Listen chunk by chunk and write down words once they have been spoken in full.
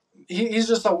he's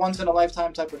just a once in a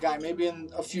lifetime type of guy. Maybe in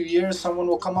a few years, someone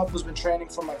will come up who's been training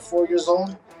from like 4 years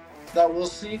old. That we'll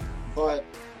see, but.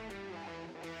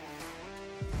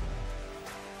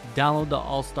 Download the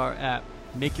All-Star app.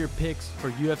 Make your picks for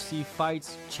UFC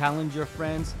fights, challenge your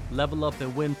friends, level up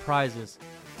and win prizes.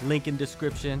 Link in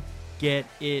description. Get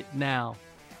it now.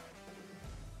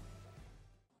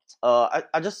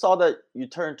 I just saw that you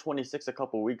turned 26 a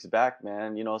couple weeks back,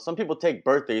 man. You know, some people take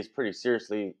birthdays pretty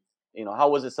seriously. You know, how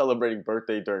was it celebrating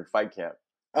birthday during fight camp?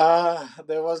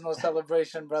 There was no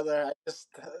celebration, brother.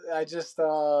 I just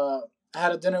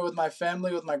had a dinner with my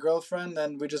family, with my girlfriend,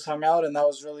 and we just hung out, and that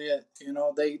was really it. You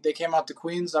know, they came out to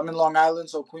Queens. I'm in Long Island,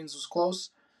 so Queens was close,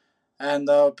 and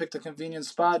picked a convenient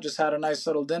spot. Just had a nice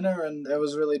little dinner, and it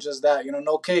was really just that. You know,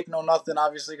 no cake, no nothing,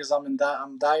 obviously, because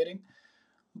I'm dieting.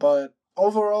 But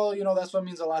overall, you know, that's what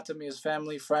means a lot to me is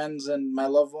family, friends, and my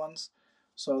loved ones.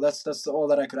 So that's all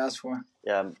that I could ask for.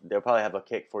 Yeah, they'll probably have a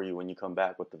cake for you when you come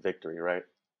back with the victory, right?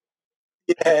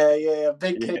 Yeah,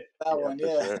 big Yeah, cake that yeah, one, for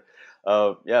yeah.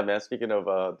 sure. Yeah, man. Speaking of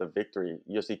the victory,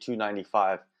 UFC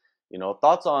 295. You know,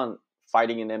 thoughts on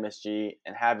fighting in MSG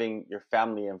and having your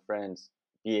family and friends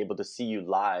be able to see you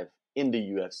live in the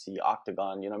UFC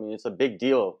octagon. You know, what I mean, it's a big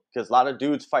deal because a lot of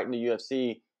dudes fighting the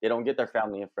UFC, they don't get their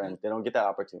family and friends. They don't get that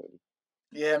opportunity.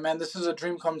 Yeah, man, this is a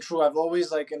dream come true. I've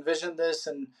always like envisioned this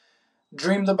and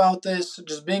dreamed about this,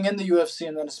 just being in the UFC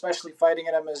and then especially fighting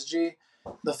at MSG.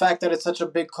 The fact that it's such a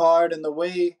big card and the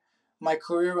way my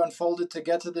career unfolded to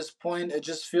get to this point, it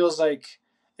just feels like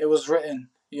it was written.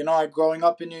 You know, I growing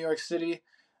up in New York City,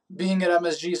 being at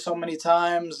MSG so many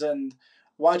times and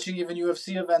watching even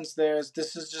UFC events there,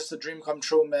 this is just a dream come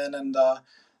true, man. And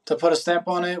to put a stamp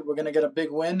on it, we're gonna get a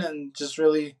big win and just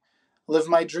really live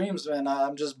my dreams, man.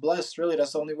 I'm just blessed, really.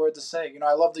 That's the only word to say. You know,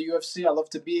 I love the UFC. I love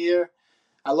to be here.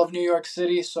 I love New York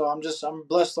City, so I'm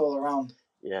blessed all around.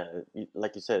 Yeah,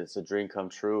 like you said, it's a dream come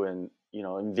true, and you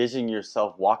know, envision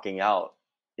yourself walking out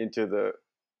into the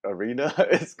arena.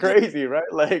 It's Yeah, crazy, right?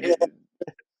 yeah.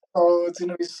 Oh, it's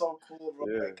gonna be so cool, bro.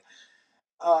 Yeah, Like,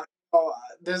 uh, oh,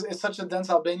 there's it's such a dense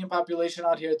Albanian population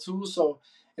out here too, so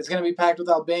it's gonna be packed with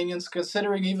Albanians.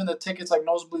 Considering even the tickets, like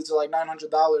nosebleeds, are like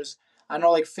 $900. I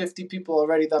know like 50 people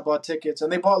already that bought tickets,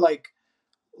 and they bought like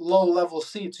low level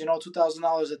seats. You know,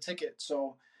 $2,000 a ticket.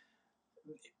 So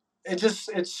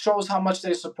it shows how much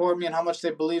they support me and how much they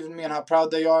believe in me and how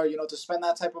proud they are. You know, to spend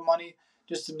that type of money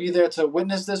just to be there to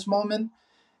witness this moment,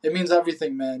 it means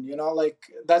everything, man. You know,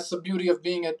 like that's the beauty of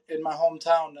being in my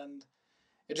hometown, and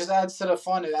it just adds to the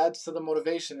fun. It adds to the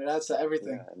motivation. It adds to yeah,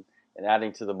 everything. and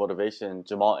adding to the motivation,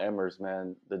 Jamall Emmers,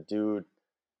 man, the dude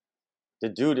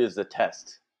is a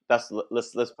test. Let's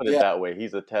put it Yeah. that way.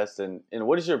 He's a test, and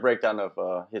what is your breakdown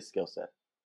of his skill set?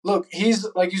 Look, he's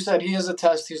like you said, he is a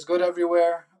test. He's good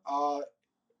everywhere.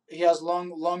 He has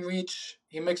long reach.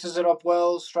 He mixes it up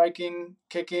well, striking,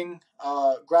 kicking,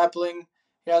 grappling.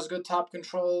 He has good top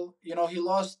control. You know, he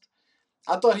lost.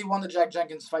 I thought he won the Jack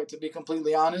Jenkins fight. To be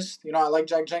completely honest, you know, I like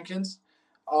Jack Jenkins,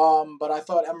 but I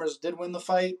thought Emmers did win the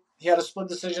fight. He had a split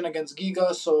decision against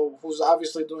Giga, so who's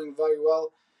obviously doing very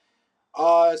well.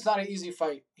 It's not an easy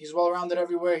fight. He's well rounded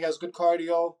everywhere. He has good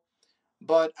cardio.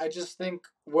 But I just think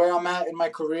where I'm at in my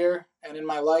career and in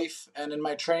my life and in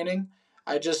my training,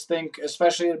 I just think,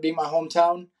 especially it being my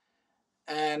hometown,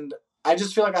 and I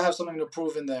just feel like I have something to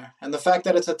prove in there. And the fact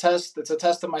that it's a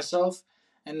test of myself,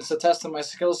 and it's a test of my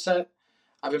skill set.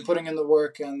 I've been putting in the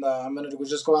work, and I'm gonna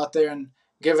just go out there and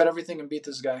give it everything and beat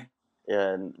this guy.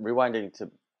 Yeah, and rewinding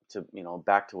to you know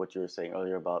back to what you were saying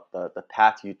earlier about the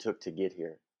path you took to get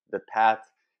here. The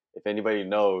path, if anybody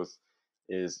knows,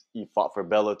 is you fought for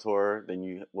Bellator, then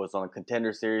you was on a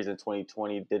Contender Series in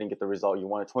 2020, didn't get the result you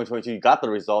wanted. 2022, you got the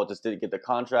result, just didn't get the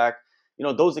contract. You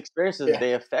know, those experiences, Yeah,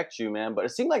 they affect you, man. But it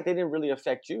seemed like they didn't really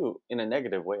affect you in a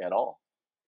negative way at all.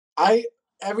 I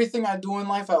everything I do in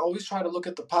life, I always try to look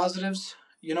at the positives.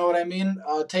 You know what I mean?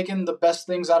 Taking the best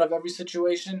things out of every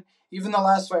situation. Even the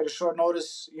last fight, a short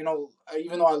notice. You know,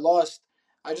 even though I lost,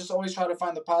 I just always try to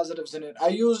find the positives in it. I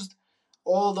used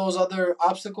all those other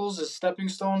obstacles as stepping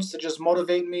stones to just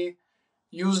motivate me.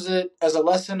 Use it as a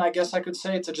lesson, I guess I could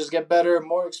say, to just get better,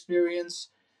 more experience.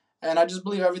 And I just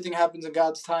believe everything happens in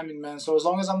God's timing, man. So as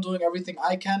long as I'm doing everything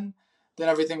I can, then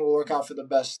everything will work out for the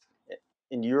best.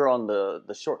 And you're on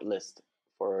the short list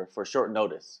for short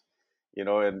notice, you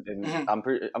know, and Mhm. I'm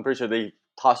pretty sure they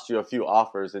tossed you a few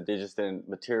offers that they just didn't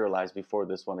materialize before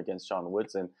this one against Sean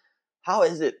Woodson. How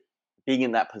is it being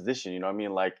in that position? You know what I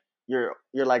mean? Like you're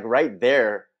like right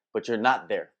there, but you're not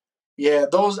there. Yeah,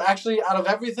 those actually, out of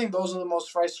everything, those are the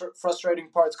most frustrating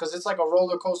parts because it's like a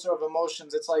roller coaster of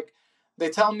emotions. It's like they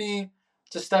tell me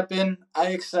to step in,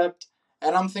 I accept,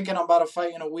 and I'm thinking I'm about to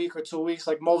fight in a week or 2 weeks,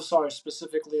 like Mosar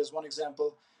specifically as one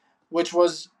example, which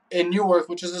was in Newark,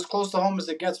 which is as close to home as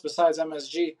it gets besides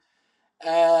MSG.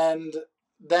 And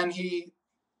then he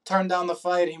turned down the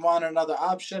fight. He wanted another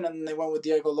option, and they went with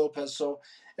Diego Lopez. So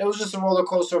it was just a roller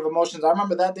coaster of emotions. I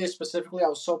remember that day specifically. I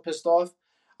was so pissed off.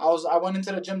 I went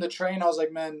into the gym to train. I was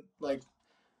like, man, like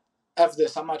f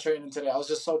this. I'm not training today. I was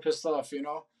just so pissed off, you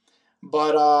know.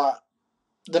 But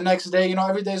the next day, you know,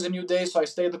 every day is a new day. So I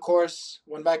stayed the course.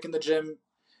 Went back in the gym.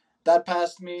 That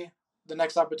passed me. The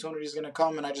next opportunity is gonna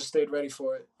come, and I just stayed ready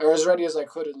for it, or as ready as I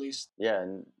could at least. Yeah,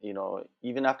 and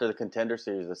even after the Contender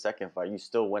Series, the second fight, you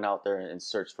still went out there and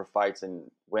searched for fights and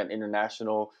went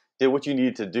international, did what you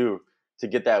needed to do to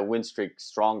get that win streak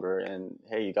stronger. And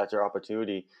hey, you got your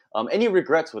opportunity. Any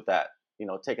regrets with that?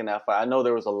 Taking that fight. I know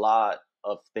there was a lot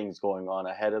of things going on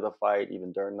ahead of the fight,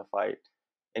 even during the fight.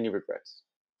 Any regrets?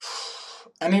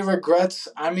 Any regrets?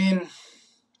 I mean,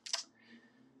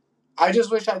 I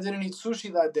just wish I didn't eat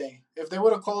sushi that day. If they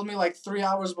would have called me like 3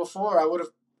 hours before, I would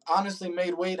have honestly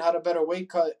made weight, had a better weight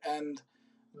cut, and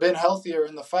been healthier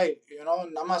in the fight. You know,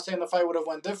 and I'm not saying the fight would have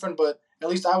went different, but at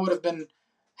least I would have been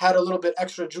had a little bit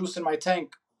extra juice in my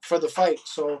tank for the fight.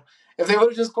 So if they would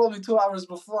have just called me 2 hours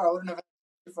before, I wouldn't have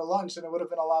had for lunch, and it would have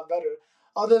been a lot better.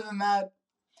 Other than that,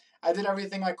 I did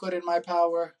everything I could in my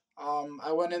power.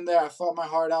 I went in there, I fought my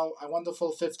heart out. I won the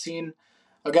full 15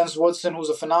 against Woodson, who's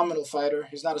a phenomenal fighter.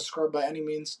 He's not a scrub by any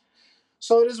means.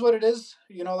 So it is what it is.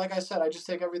 You know, like I said, I just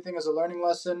take everything as a learning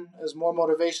lesson, as more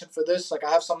motivation for this. Like I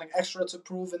have something extra to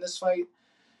prove in this fight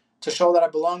to show that I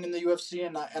belong in the UFC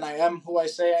and I am who I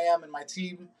say I am, and my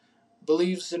team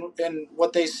believes in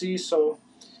what they see. So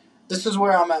this is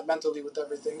where I'm at mentally with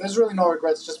everything. There's really no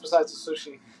regrets just besides the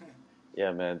sushi.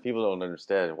 Yeah, man. People don't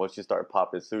understand. Once you start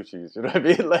popping sushis, you know what I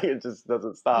mean? Like it just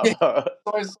doesn't Yeah, stop.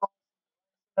 soy sauce,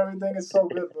 everything is so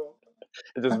good, bro.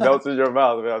 It just melts in your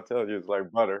mouth. Man, I'm telling you, it's like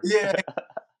butter. Yeah.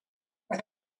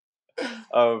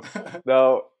 Um,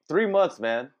 Now 3 months,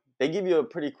 man. They give you a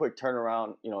pretty quick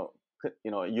turnaround.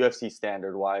 UFC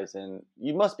standard wise, and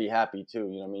you must be happy too.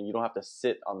 You know, what I mean, you don't have to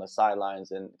sit on the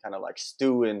sidelines and kind of like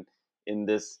stew in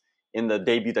this in the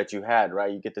debut that you had,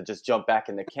 right? You get to just jump back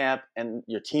into camp, and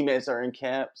your teammates are in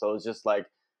camp, so it's just like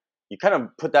you kind of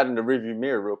put that in the rearview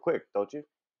mirror real quick, don't you?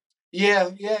 Yeah.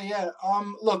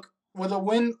 Look, with a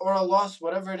win or a loss,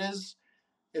 whatever it is,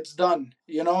 it's done.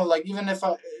 You know, like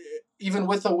even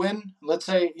with a win, let's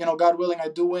say, you know, God willing, I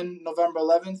do win November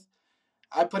 11th.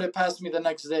 I put it past me the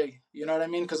next day. You know what I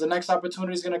mean? Because the next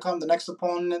opportunity is gonna come, the next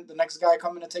opponent, the next guy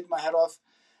coming to take my head off.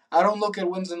 I don't look at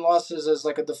wins and losses as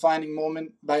like a defining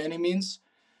moment by any means.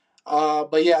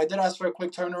 But yeah, I did ask for a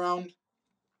quick turnaround.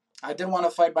 I did want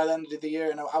to fight by the end of the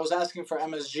year, and I was asking for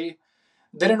MSG.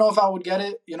 Didn't know if I would get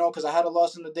it, you know, because I had a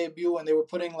loss in the debut, and they were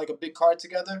putting like a big card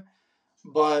together.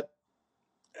 But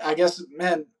I guess,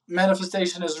 man,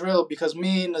 manifestation is real because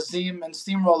me, Nazim, and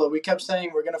Steamroller, we kept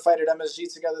saying we're gonna fight at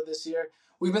MSG together this year.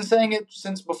 We've been saying it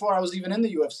since before I was even in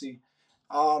the UFC,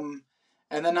 um,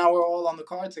 and then now we're all on the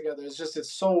card together.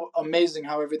 It's so amazing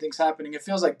how everything's happening. It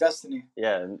feels like destiny.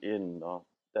 Yeah, and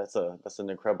that's an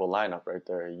incredible lineup right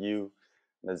there. You,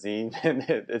 Nazim,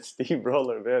 and Steve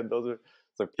Roller, man. Those are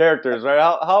some characters, right?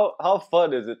 How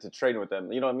fun is it to train with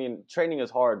them? You know, what I mean, training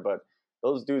is hard, but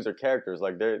those dudes are characters.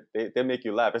 Like they make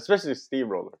you laugh, especially Steve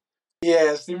Roller.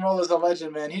 Yeah, Steamroller's a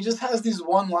legend, man. He just has these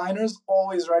one-liners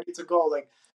always ready to go. Like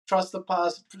trust the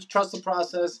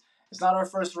process. It's not our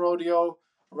first rodeo.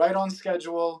 Right on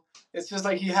schedule. It's just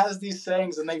like he has these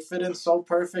sayings and they fit in so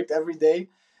perfect every day.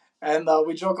 And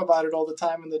we joke about it all the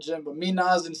time in the gym. But me,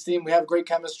 Nas, and Steam, we have great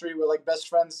chemistry. We're like best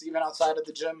friends even outside of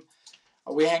the gym.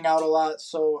 We hang out a lot.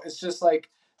 So it's just like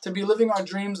to be living our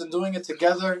dreams and doing it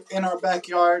together in our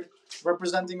backyard,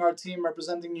 representing our team,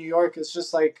 representing New York. It's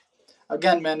just like,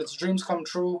 again, man, it's dreams come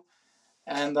true.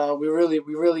 And we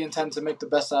really intend to make the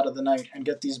best out of the night and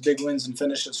get these big wins and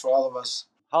finishes for all of us.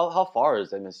 How far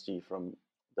is MSG from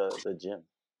the gym?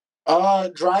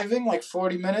 Driving like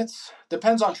 40 minutes.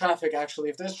 Depends on traffic, actually.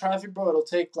 If there's traffic, bro, it'll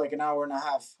take like an hour and a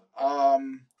half.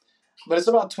 But it's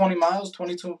about 20 miles,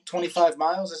 22, 25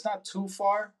 miles. It's not too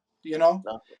far, you know?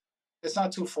 No. It's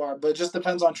not too far, but it just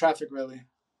depends on traffic, really.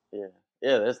 Yeah,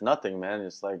 yeah. That's nothing, man.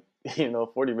 It's like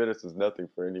 40 minutes is nothing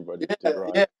for anybody to Yeah,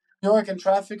 drive. yeah. New York and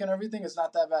traffic and everything is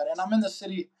not that bad. And I'm in the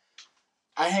city.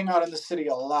 I hang out in the city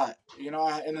a lot, you know,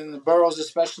 and in the boroughs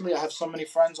especially. I have so many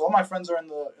friends. All my friends are in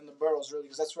the boroughs, really,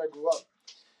 because that's where I grew up.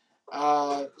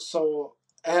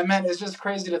 And man, it's just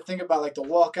crazy to think about like the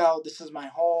walkout. This is my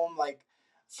home. Like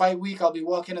fight week, I'll be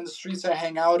walking in the streets I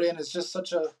hang out in. It's just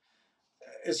such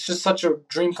a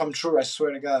dream come true. I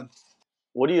swear to God.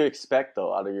 What do you expect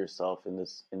though out of yourself in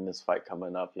this fight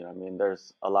coming up? You know, what I mean,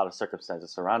 there's a lot of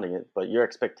circumstances surrounding it, but your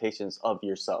expectations of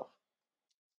yourself.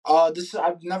 This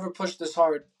I've never pushed this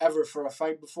hard ever for a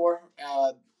fight before.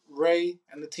 Ray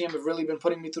and the team have really been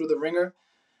putting me through the ringer.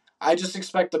 I just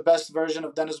expect the best version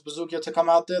of Dennis Buzukja to come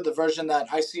out there, the version that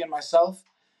I see in myself.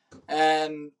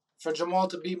 And for Jamall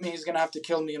to beat me, he's gonna have to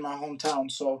kill me in my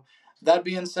hometown. So that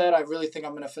being said, I really think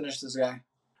I'm gonna finish this guy.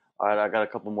 All right, I got a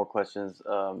couple more questions.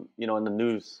 You know, in the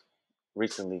news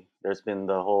recently, there's been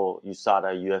the whole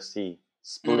USADA UFC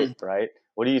split, Mm. right?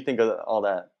 What do you think of all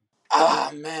that?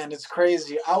 Ah man, it's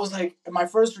crazy. I was like, my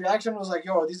first reaction was like,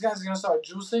 "Yo, are these guys gonna start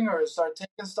juicing or start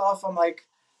taking stuff?" I'm like,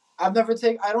 I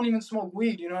don't even smoke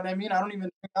weed. You know what I mean? I don't even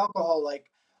drink alcohol.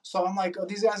 Like, so I'm like, are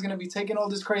these guys gonna be taking all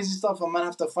this crazy stuff? I'm gonna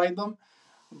have to fight them.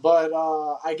 But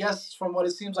I guess from what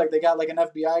it seems like, they got like an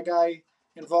FBI guy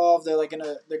involved. They're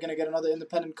gonna get another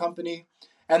independent company.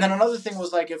 And then another thing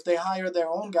was like, if they hire their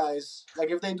own guys,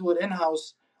 like if they do it in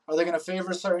house, are they gonna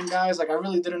favor certain guys? Like I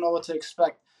really didn't know what to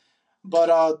expect.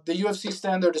 But the UFC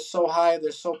standard is so high.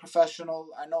 They're so professional.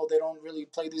 I know they don't really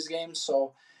play these games,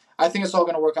 so I think it's all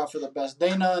going to work out for the best.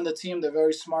 Dana and the team, they're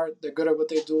very smart. They're good at what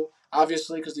they do,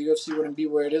 obviously, because the UFC wouldn't be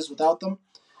where it is without them.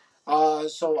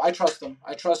 So I trust them.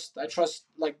 I trust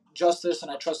like justice,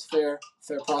 and I trust fair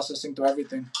processing through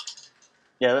everything.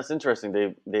 Yeah, that's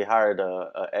interesting. They hired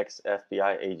a ex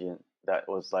FBI agent that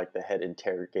was like the head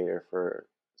interrogator for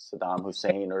Saddam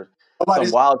Hussein or some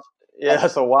Nobody's wild, like, yeah,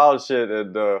 some wild shit.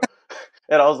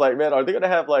 And I was like, man, are they gonna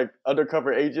have like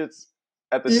undercover agents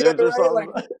at the yeah, gyms or right, like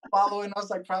something? following us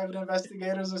like private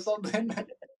investigators or something.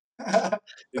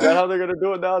 Is that how they're gonna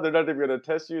do it now? They're not even gonna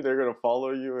test you. They're gonna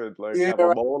follow you and like Yeah, have a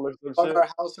right, mole or some on shit. our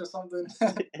house or something.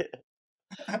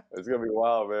 It's gonna be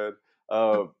wild, man.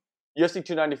 UFC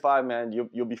 295, man.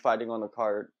 You'll be fighting on the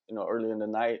card, you know, early in the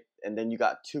night, and then you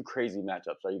got two crazy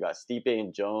matchups, right? You got Stipe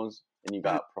and Jones, and you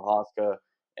got Prohaska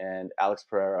and Alex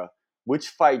Pereira. Which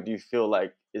fight do you feel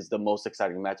like is the most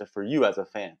exciting matchup for you as a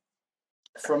fan?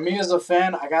 For me as a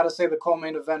fan, I gotta say the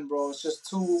co-main event, bro. It's just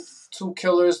two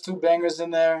killers, two bangers in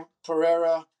there.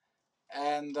 Pereira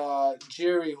and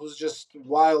Jiri, who's just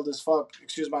wild as fuck.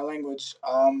 Excuse my language.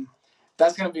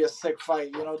 That's gonna be a sick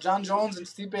fight. You know, John Jones and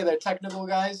Stipe, they're technical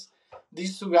guys.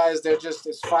 These two guys, they're just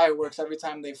it's fireworks every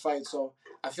time they fight. So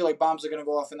I feel like bombs are gonna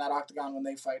go off in that octagon when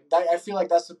they fight. I feel like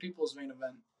that's the people's main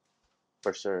event.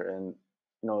 For sure. And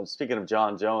you know, speaking of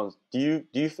John Jones, do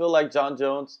you feel like John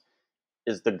Jones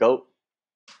is the GOAT?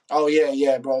 Oh yeah,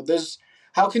 yeah, bro. There's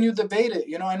how can you debate it?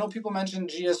 You know, I know people mention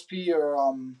GSP or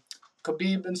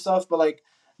Khabib and stuff, but like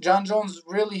John Jones,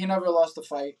 really, he never lost a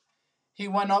fight. He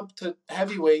went up to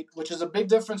heavyweight, which is a big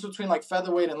difference between like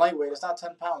featherweight and lightweight. It's not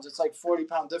 10 pounds; it's like 40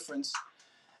 pound difference,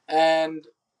 and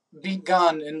beat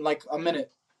Gon in like a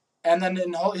minute. And then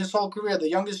in his whole career, the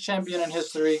youngest champion in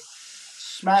history,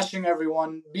 smashing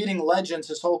everyone, beating legends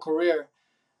his whole career.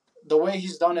 The way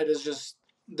he's done it is just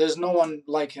there's no one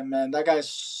like him, man. That guy's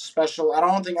special. I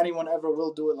don't think anyone ever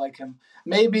will do it like him.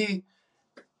 Maybe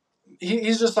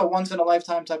he's just a once in a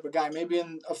lifetime type of guy. Maybe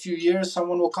in a few years,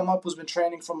 someone will come up who's been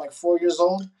training from like 4 years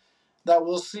old. That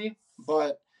we'll see.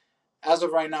 But as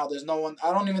of right now, there's no one.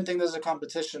 I don't even think there's a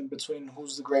competition between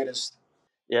who's the greatest.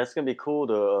 Yeah, it's gonna be cool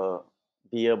to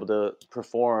be able to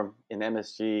perform in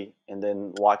MSG and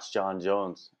then watch John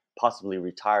Jones possibly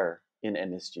retire in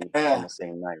MSG on Yeah, the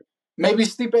same night. maybe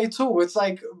Stipe too. It's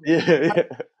like Yeah, yeah.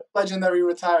 legendary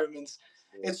retirements.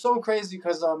 It's so crazy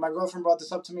because my girlfriend brought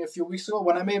this up to me a few weeks ago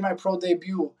when I made my pro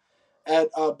debut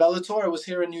at Bellator. It was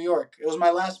here in New York. It was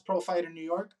my last pro fight in New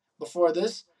York before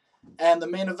this, and the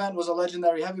main event was a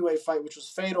legendary heavyweight fight, which was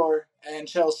Fedor and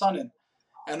Chael Sonnen.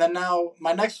 And then now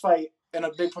my next fight in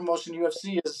a big promotion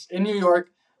UFC is in New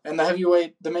York, and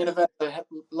the main event,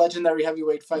 legendary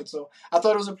heavyweight fight. So I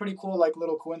thought it was a pretty cool like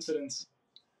little coincidence.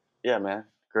 Yeah, man.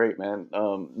 Great, man.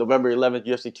 November 11th,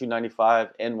 UFC 295,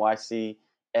 NYC,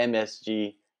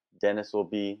 MSG. Dennis will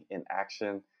be in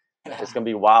action. It's gonna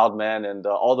be wild, man, and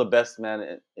all the best,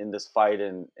 man, in this fight,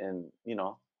 and you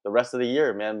know the rest of the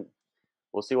year, man.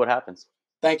 We'll see what happens.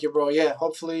 Thank you, bro. Yeah,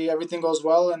 hopefully everything goes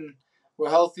well and we're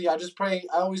healthy. I just pray.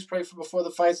 I always pray for before the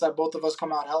fights that both of us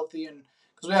come out healthy, and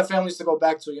because we have families to go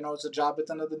back to. You know, it's a job at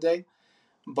the end of the day.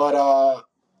 But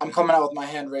I'm coming out with my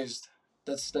hand raised.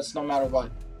 That's no matter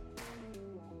what.